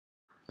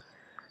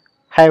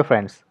Hi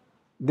friends,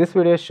 this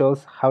video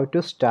shows how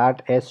to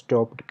start a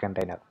stopped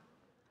container.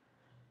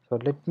 So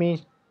let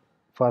me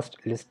first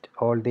list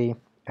all the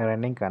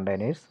running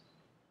containers.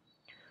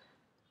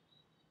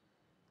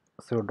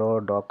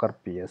 Sudo docker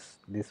ps.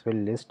 This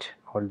will list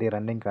all the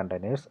running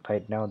containers.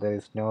 Right now there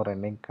is no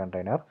running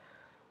container.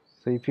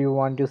 So if you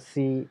want to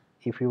see,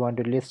 if you want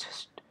to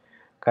list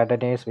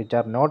containers which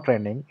are not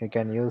running, you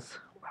can use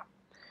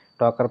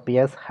docker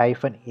ps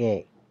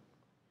 -a.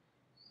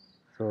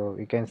 So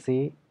you can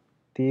see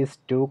these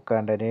two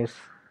containers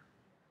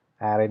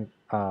are in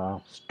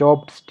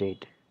stopped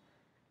state.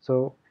 So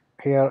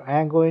here I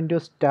am going to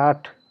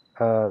start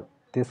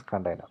this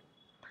container.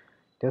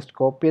 Just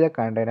copy the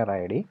container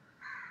id,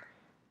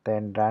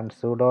 then run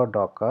sudo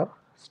docker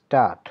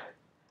start,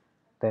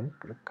 then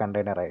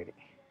container id.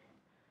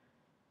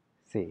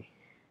 See,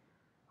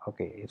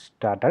 okay, it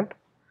started.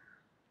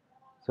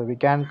 So we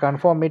can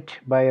confirm it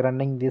by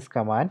running this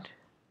command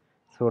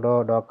sudo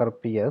docker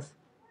ps.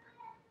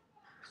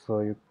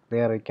 So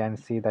there you can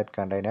see that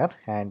container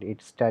and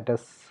its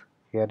status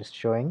here is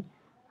showing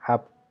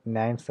up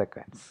 9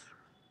 seconds.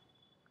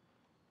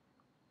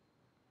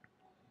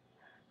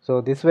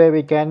 So this way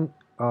we can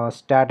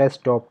start a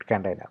stopped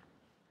container.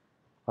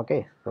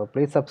 Okay, so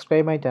please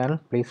subscribe my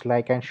channel, please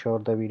like and share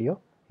the video.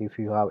 If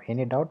you have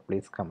any doubt,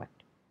 please comment.